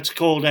maneuver. That's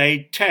called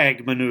a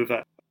tag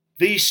maneuver.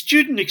 The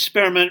student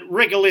experiment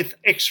regolith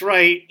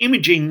X-ray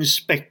imaging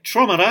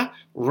spectrometer,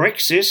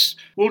 REXIS,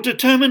 will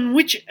determine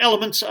which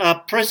elements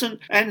are present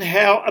and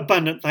how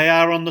abundant they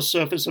are on the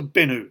surface of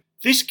Bennu.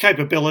 This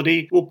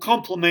capability will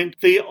complement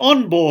the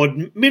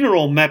onboard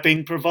mineral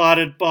mapping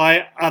provided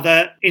by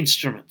other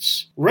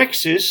instruments.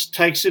 REXIS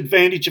takes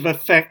advantage of the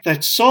fact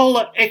that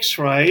solar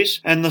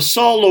X-rays and the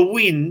solar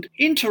wind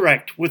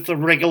interact with the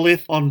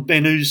regolith on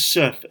Bennu's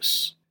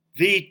surface.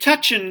 The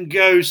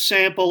touch-and-go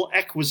sample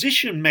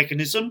acquisition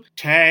mechanism,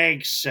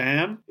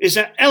 TAG-SAM, is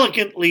an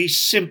elegantly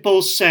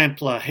simple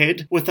sampler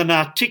head with an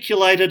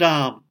articulated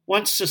arm.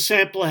 Once the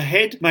sampler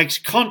head makes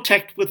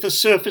contact with the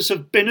surface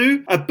of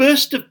Bennu, a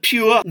burst of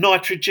pure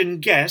nitrogen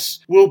gas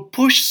will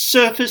push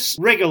surface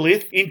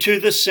regolith into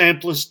the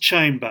sampler's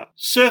chamber.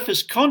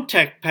 Surface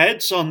contact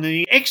pads on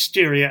the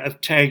exterior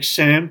of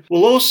TAG-SAM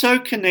will also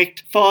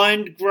connect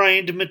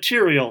fine-grained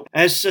material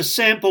as the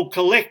sample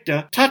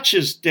collector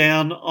touches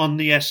down on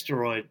the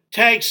asteroid.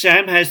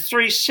 TAG-SAM has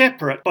 3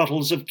 separate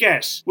bottles of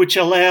gas, which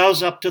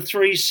allows up to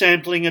 3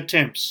 sampling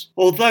attempts.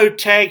 Although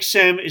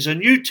TAG-SAM is a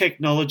new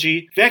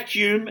technology,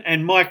 vacuum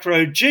and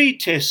micro-G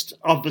tests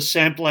of the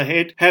sampler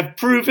head have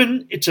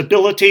proven its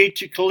ability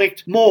to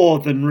collect more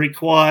than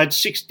required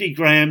 60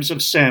 grams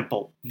of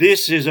sample.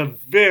 This is a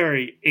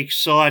very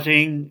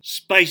exciting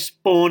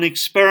space-borne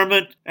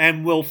experiment,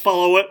 and we'll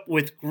follow it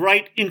with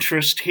great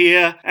interest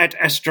here at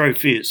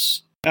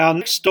Astrophiz. Our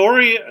next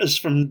story is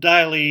from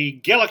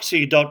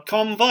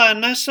dailygalaxy.com via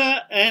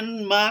NASA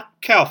and Mark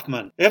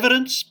Kaufman.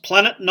 Evidence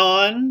Planet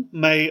 9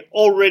 may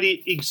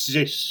already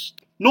exist.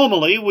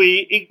 Normally,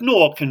 we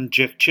ignore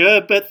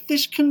conjecture, but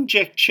this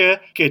conjecture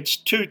gets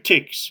 2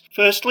 ticks.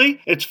 Firstly,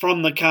 it's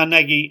from the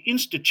Carnegie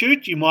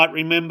Institute. You might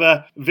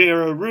remember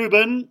Vera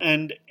Rubin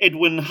and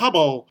Edwin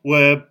Hubble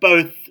were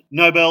both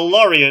Nobel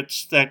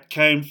laureates that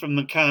came from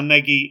the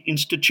Carnegie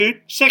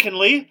Institute.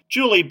 Secondly,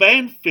 Julie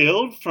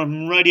Banfield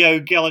from Radio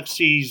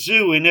Galaxy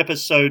Zoo in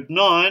episode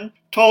 9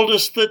 told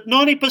us that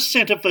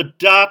 90% of the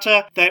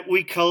data that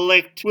we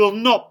collect will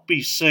not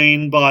be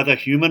seen by the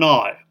human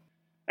eye.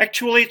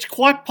 Actually, it's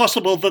quite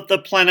possible that the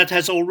planet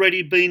has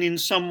already been in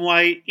some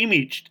way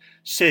imaged,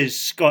 says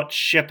Scott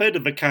Shepard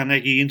of the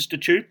Carnegie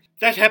Institute.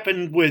 That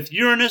happened with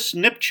Uranus,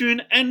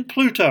 Neptune and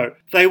Pluto.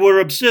 They were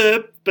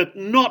observed but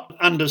not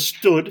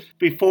understood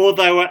before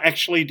they were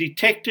actually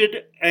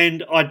detected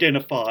and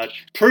identified.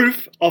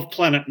 Proof of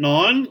Planet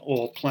 9,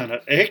 or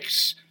Planet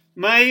X,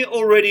 may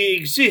already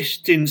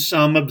exist in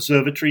some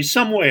observatory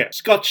somewhere.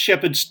 Scott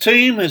Shepard's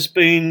team has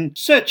been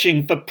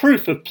searching for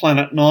proof of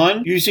Planet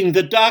 9 using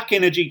the dark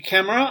energy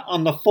camera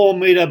on the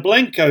 4-meter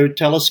Blanco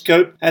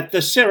telescope at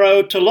the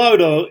Cerro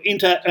Tololo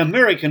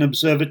Inter-American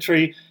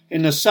Observatory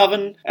in the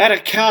southern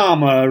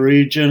Atacama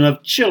region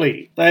of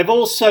Chile. They have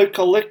also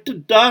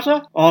collected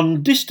data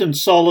on distant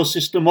solar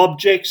system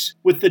objects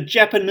with the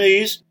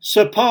Japanese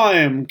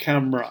SOPIAM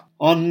camera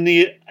on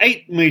the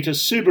 8-meter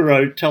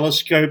Subaru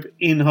telescope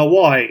in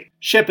Hawaii.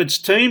 Shepard's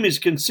team is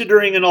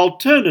considering an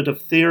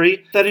alternative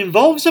theory that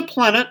involves a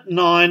Planet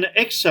 9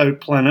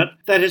 exoplanet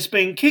that has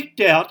been kicked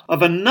out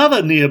of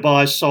another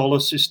nearby solar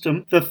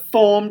system that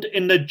formed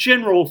in the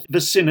general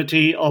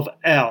vicinity of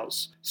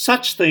ours.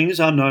 Such things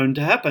are known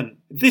to happen.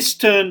 If this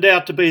turned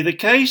out to be the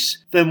case,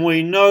 then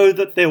we know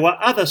that there were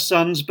other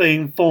suns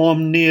being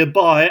formed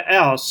nearby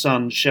our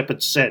sun,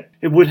 Shepard said.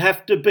 It would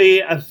have to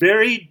be a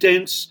very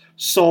dense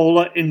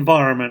solar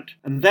environment,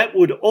 and that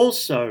would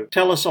also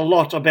tell us a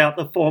lot about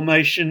the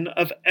formation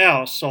of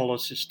our solar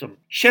system.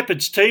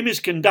 Shepard's team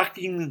is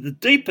conducting the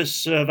deepest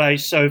survey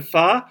so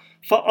far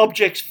for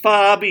objects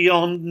far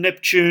beyond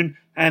Neptune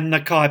and the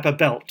Kuiper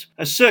Belt,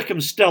 a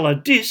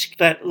circumstellar disk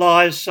that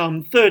lies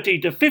some 30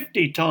 to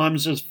 50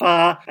 times as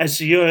far as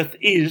the Earth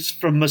is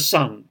from the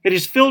Sun. It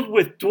is filled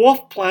with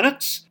dwarf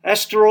planets,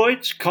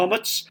 asteroids,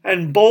 comets,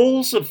 and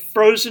balls of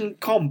frozen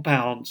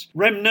compounds,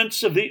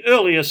 remnants of the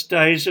earliest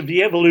days of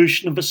the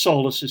evolution of the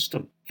solar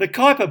system. The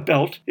Kuiper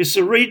Belt is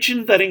the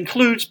region that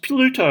includes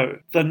Pluto,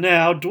 the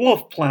now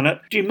dwarf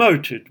planet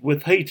demoted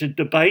with heated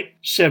debate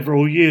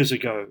several years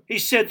ago. He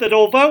said that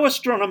although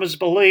astronomers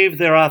believe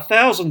there are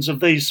thousands of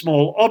these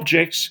small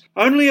objects,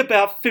 only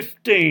about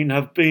 15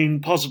 have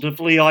been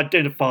positively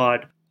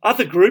identified.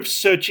 Other groups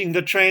searching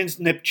the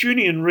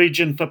trans-Neptunian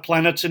region for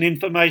planets and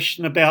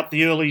information about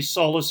the early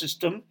solar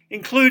system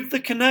include the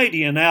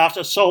Canadian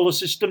Outer Solar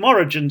System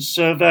Origins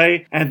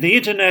Survey and the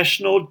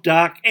International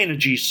Dark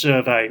Energy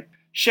Survey.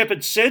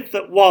 Shepard said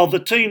that while the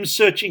teams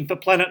searching for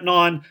Planet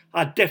 9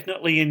 are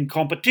definitely in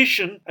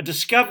competition, a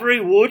discovery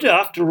would,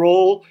 after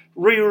all,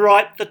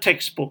 rewrite the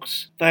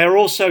textbooks. They are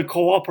also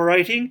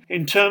cooperating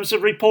in terms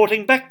of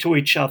reporting back to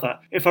each other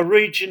if a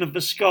region of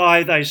the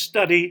sky they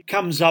study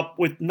comes up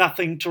with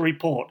nothing to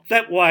report.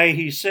 That way,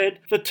 he said,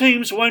 the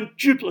teams won't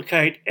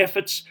duplicate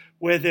efforts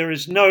where there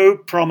is no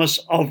promise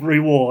of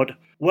reward.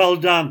 Well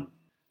done.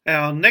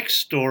 Our next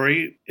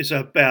story is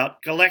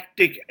about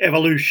galactic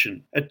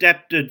evolution,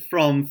 adapted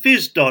from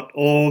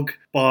phys.org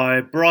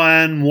by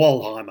Brian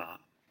Wollheimer.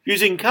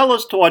 Using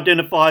colours to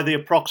identify the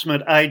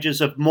approximate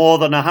ages of more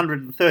than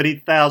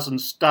 130,000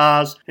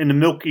 stars in the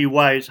Milky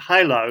Way's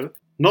halo,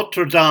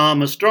 Notre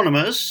Dame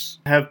astronomers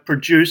have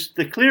produced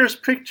the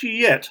clearest picture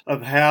yet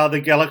of how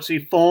the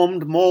galaxy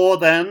formed more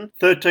than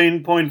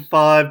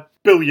 13.5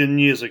 billion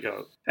years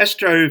ago.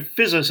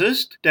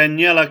 Astrophysicist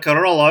Daniela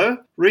Carollo,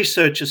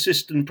 research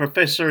assistant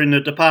professor in the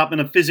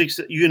Department of Physics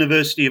at the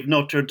University of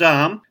Notre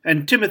Dame,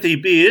 and Timothy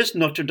Beers,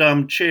 Notre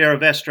Dame Chair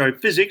of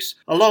Astrophysics,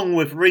 along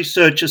with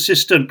research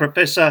assistant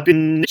professor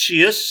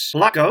Vinicius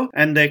Lacco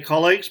and their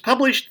colleagues,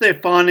 published their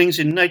findings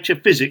in Nature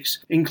Physics,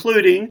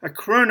 including a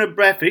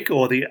chronographic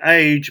or the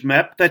age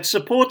map that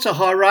supports a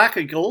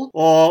hierarchical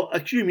or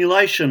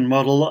accumulation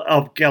model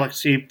of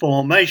galaxy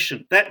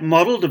formation. That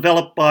model,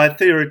 developed by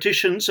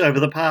theoreticians over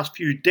the past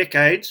few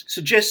decades,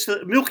 suggests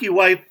that the Milky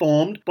Way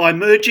formed by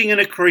merging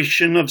and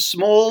accretion of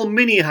small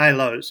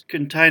mini-halos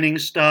containing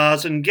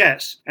stars and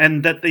gas,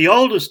 and that the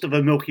oldest of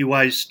the Milky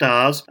Way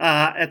stars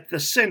are at the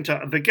centre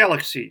of the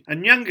galaxy,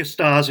 and younger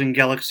stars and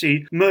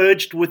galaxy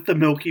merged with the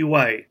Milky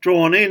Way,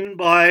 drawn in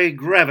by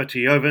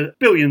gravity over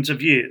billions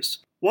of years.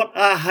 What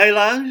are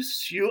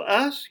halos, you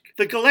ask?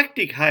 The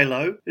galactic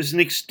halo is an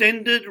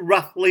extended,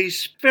 roughly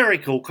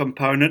spherical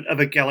component of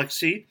a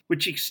galaxy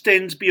which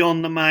extends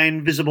beyond the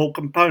main visible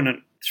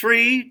component.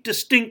 Three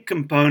distinct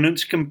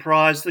components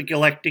comprise the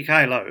galactic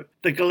halo: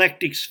 the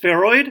galactic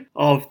spheroid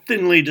of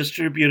thinly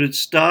distributed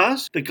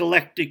stars, the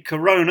galactic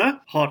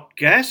corona, hot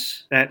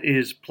gas, that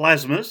is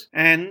plasmas,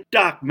 and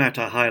dark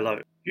matter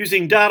halo.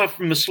 Using data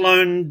from the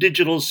Sloan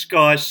Digital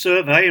Sky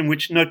Survey, in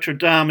which Notre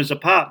Dame is a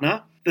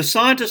partner, the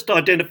scientists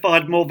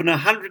identified more than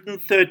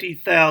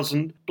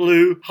 130,000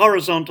 blue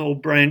horizontal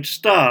branch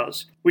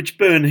stars, which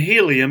burn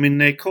helium in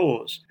their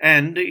cores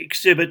and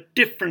exhibit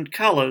different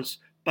colours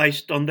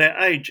based on their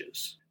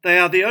ages. They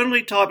are the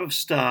only type of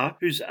star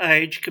whose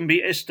age can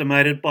be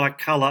estimated by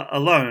colour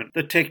alone.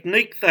 The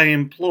technique they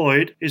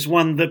employed is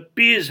one that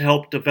Beers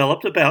helped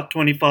develop about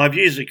 25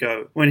 years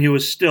ago, when he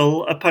was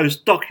still a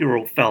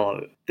postdoctoral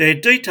fellow. Their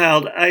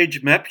detailed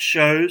age map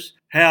shows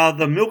how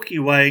the Milky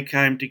Way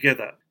came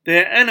together.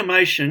 Their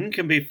animation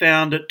can be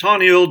found at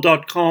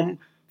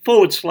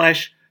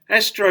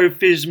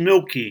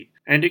tinyurl.com/astrophysmilky,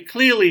 and it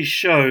clearly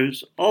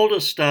shows older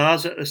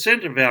stars at the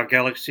centre of our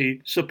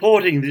galaxy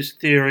supporting this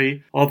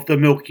theory of the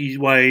Milky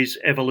Way's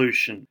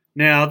evolution.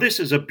 Now, this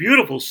is a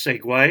beautiful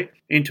segue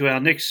into our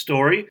next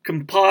story,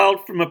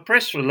 compiled from a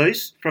press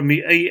release from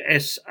the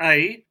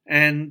ESA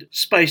and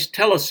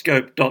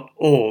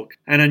spacetelescope.org,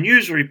 and a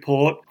news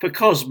report for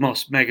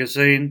Cosmos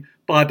magazine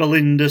by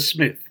Belinda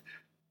Smith.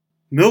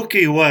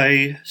 Milky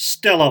Way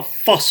stellar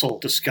fossil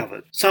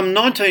discovered. Some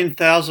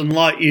 19,000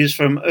 light-years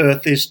from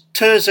Earth is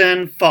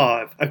Terzan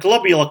 5, a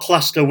globular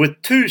cluster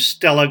with two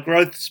stellar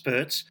growth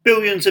spurts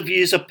billions of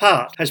years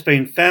apart, has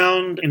been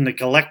found in the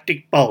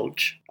galactic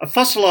bulge. A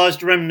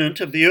fossilised remnant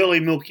of the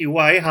early Milky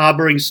Way,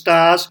 harbouring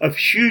stars of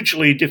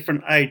hugely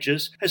different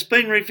ages, has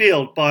been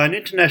revealed by an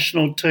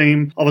international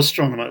team of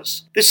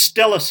astronomers. This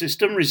stellar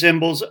system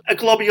resembles a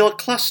globular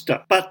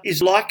cluster, but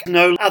is like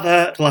no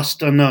other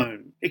cluster known.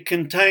 It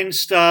contains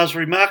stars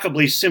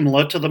remarkably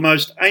similar to the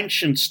most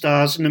ancient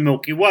stars in the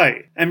Milky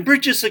Way, and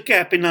bridges the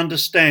gap in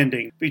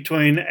understanding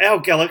between our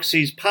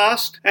galaxy's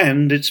past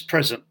and its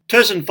present.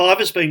 Terzan 5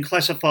 has been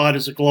classified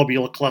as a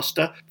globular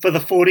cluster for the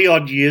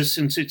 40-odd years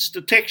since its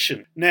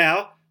detection.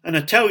 Now, an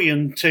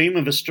Italian team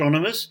of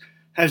astronomers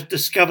has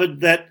discovered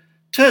that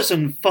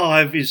Terzan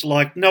 5 is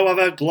like no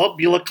other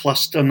globular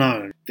cluster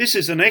known. This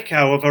is an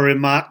echo of a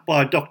remark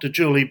by Dr.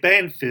 Julie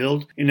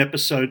Banfield in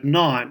episode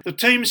 9. The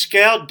team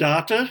scoured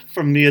data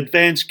from the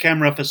Advanced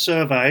Camera for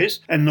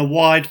Surveys and the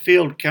Wide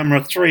Field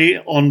Camera 3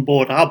 on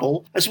board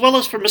Hubble, as well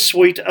as from a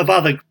suite of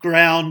other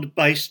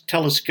ground-based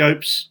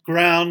telescopes.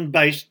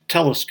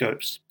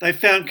 They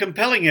found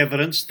compelling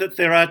evidence that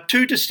there are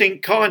two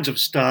distinct kinds of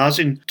stars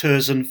in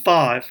Terzan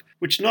 5,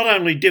 which not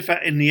only differ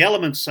in the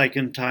elements they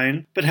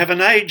contain, but have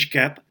an age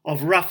gap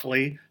of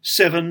roughly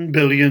 7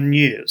 billion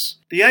years.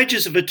 The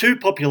ages of the two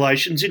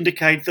populations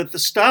indicate that the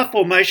star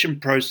formation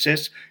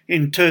process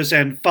in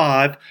Terzan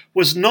 5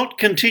 was not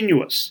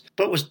continuous,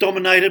 but was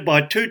dominated by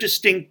two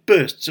distinct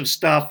bursts of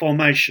star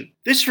formation.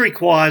 This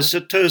requires the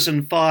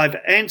Terzan 5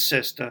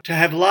 ancestor to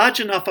have large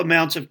enough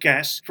amounts of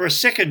gas for a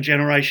second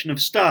generation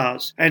of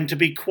stars and to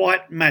be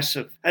quite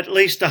massive, at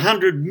least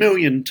 100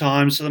 million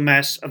times the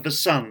mass of the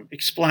Sun,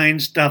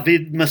 explains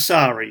David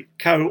Massari,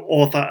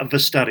 co-author of the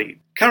study.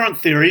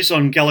 Current theories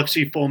on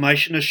galaxy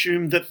formation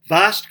assume that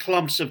vast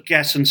clumps of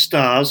gas and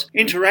stars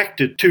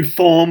interacted to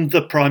form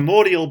the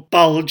primordial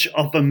bulge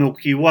of the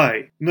Milky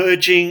Way,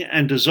 merging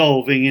and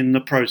dissolving in the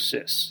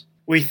process.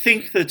 We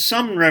think that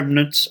some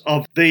remnants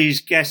of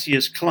these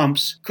gaseous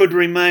clumps could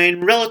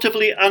remain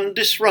relatively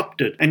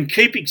undisrupted and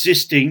keep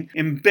existing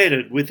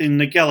embedded within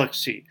the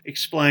galaxy,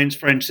 explains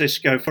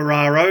Francesco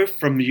Ferraro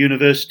from the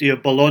University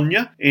of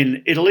Bologna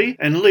in Italy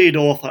and lead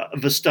author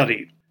of the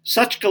study.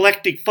 Such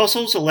galactic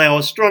fossils allow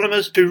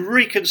astronomers to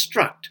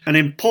reconstruct an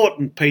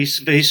important piece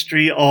of the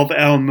history of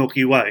our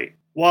Milky Way.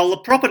 While the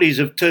properties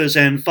of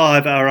Terzan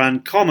 5 are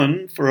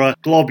uncommon for a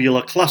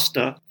globular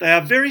cluster, they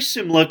are very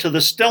similar to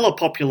the stellar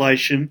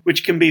population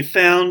which can be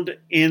found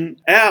in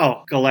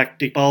our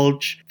galactic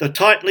bulge, the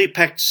tightly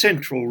packed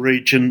central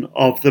region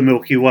of the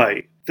Milky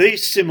Way.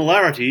 These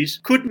similarities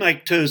could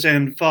make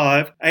Terzan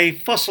 5 a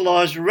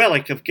fossilised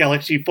relic of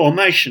galaxy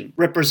formation,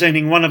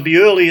 representing one of the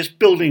earliest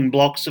building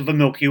blocks of the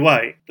Milky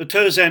Way. The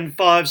Terzan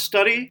 5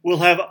 study will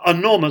have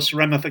enormous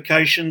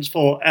ramifications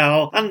for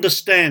our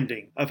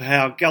understanding of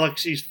how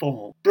galaxies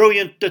form.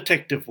 Brilliant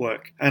detective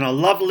work, and a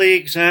lovely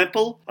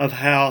example of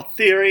how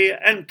theory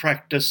and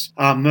practice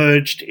are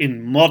merged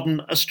in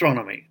modern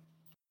astronomy.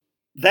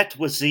 That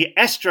was the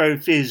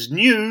AstroPhiz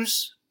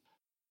News.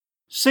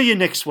 See you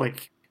next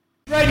week.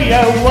 Radio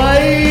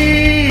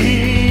Wave!